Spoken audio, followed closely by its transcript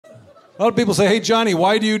A lot of people say, hey, Johnny,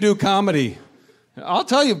 why do you do comedy? I'll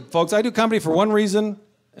tell you, folks, I do comedy for one reason,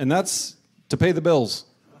 and that's to pay the bills.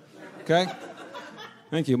 Okay?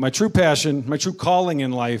 Thank you. My true passion, my true calling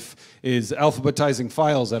in life is alphabetizing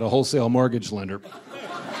files at a wholesale mortgage lender.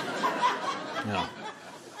 Yeah.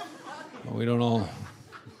 Well, we don't all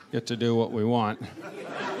get to do what we want.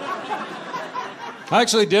 I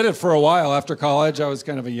actually did it for a while after college. I was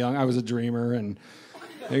I was a dreamer, and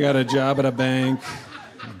I got a job at a bank.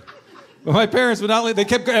 But my parents would not they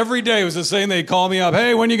kept, every day it was the same, they'd call me up,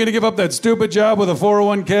 hey, when are you going to give up that stupid job with a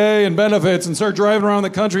 401k and benefits and start driving around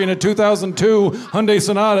the country in a 2002 Hyundai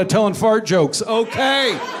Sonata telling fart jokes?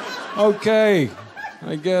 Okay,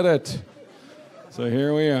 I get it. So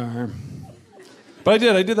here we are. But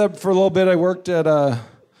I did that for a little bit. I worked at a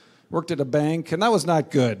bank, and that was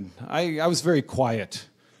not good. I was very quiet.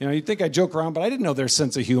 You know, you'd think I'd joke around, but I didn't know their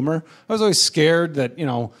sense of humor. I was always scared that, you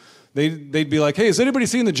know, they'd be like, hey, has anybody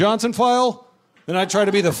seen the Johnson file? And I'd try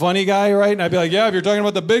to be the funny guy, right? And I'd be like, yeah, if you're talking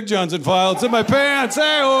about the big Johnson file, it's in my pants.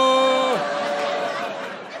 Hey, oh.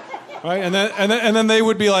 Right? And then they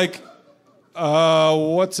would be like,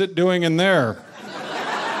 what's it doing in there?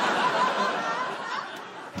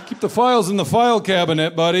 Keep the files in the file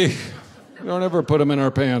cabinet, buddy. Don't ever put them in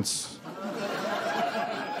our pants.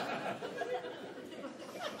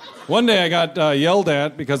 One day I got yelled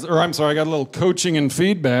at I got a little coaching and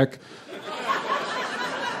feedback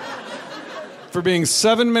for being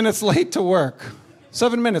 7 minutes late to work.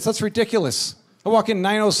 7 minutes, that's ridiculous. I walk in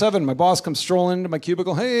 9:07, my boss comes strolling into my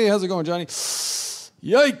cubicle. Hey, how's it going, Johnny?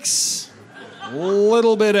 Yikes. A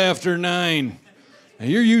little bit after 9. Now,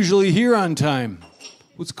 you're usually here on time.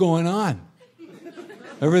 What's going on?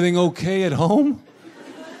 Everything okay at home?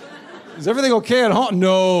 Is everything okay at home?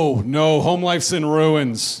 No, home life's in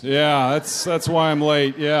ruins. Yeah, that's why I'm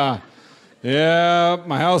late, yeah. Yeah,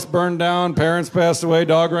 my house burned down, parents passed away,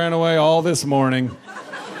 dog ran away, all this morning.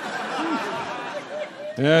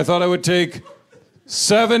 Yeah, I thought I would take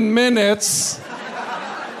 7 minutes.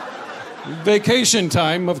 Vacation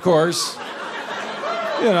time, of course.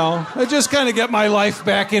 You know, I just kind of get my life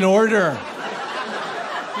back in order.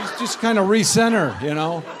 Just kind of recenter, you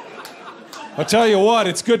know. I'll tell you what,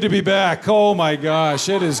 it's good to be back. Oh my gosh,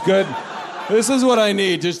 it is good. This is what I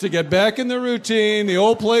need, just to get back in the routine. The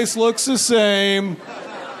old place looks the same.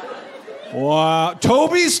 Wow.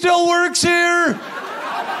 Toby still works here?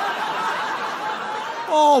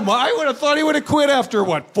 Oh my, I would have thought he would have quit after,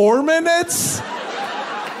 4 minutes?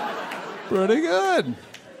 Pretty good.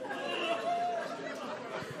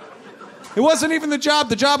 It wasn't even the job.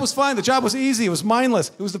 The job was fine. The job was easy. It was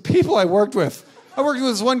mindless. It was the people I worked with. I worked with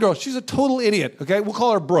this one girl. She's a total idiot, okay? We'll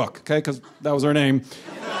call her Brooke, okay? Because that was her name.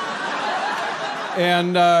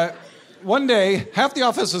 And one day, half the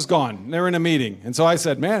office was gone. They were in a meeting. And so I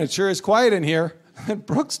said, man, it sure is quiet in here. And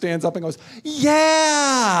Brooke stands up and goes,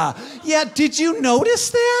 yeah, did you notice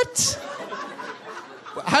that?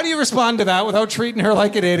 How do you respond to that without treating her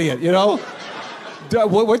like an idiot, you know?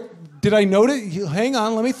 What did I notice? Hang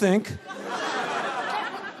on, let me think.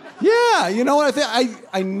 Yeah, you know what?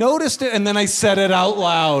 I noticed it, and then I said it out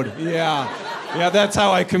loud. Yeah, that's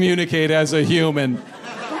how I communicate as a human.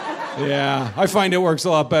 Yeah, I find it works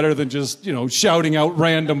a lot better than just, you know, shouting out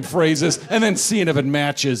random phrases and then seeing if it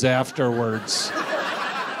matches afterwards.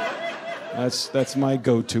 That's my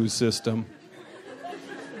go-to system.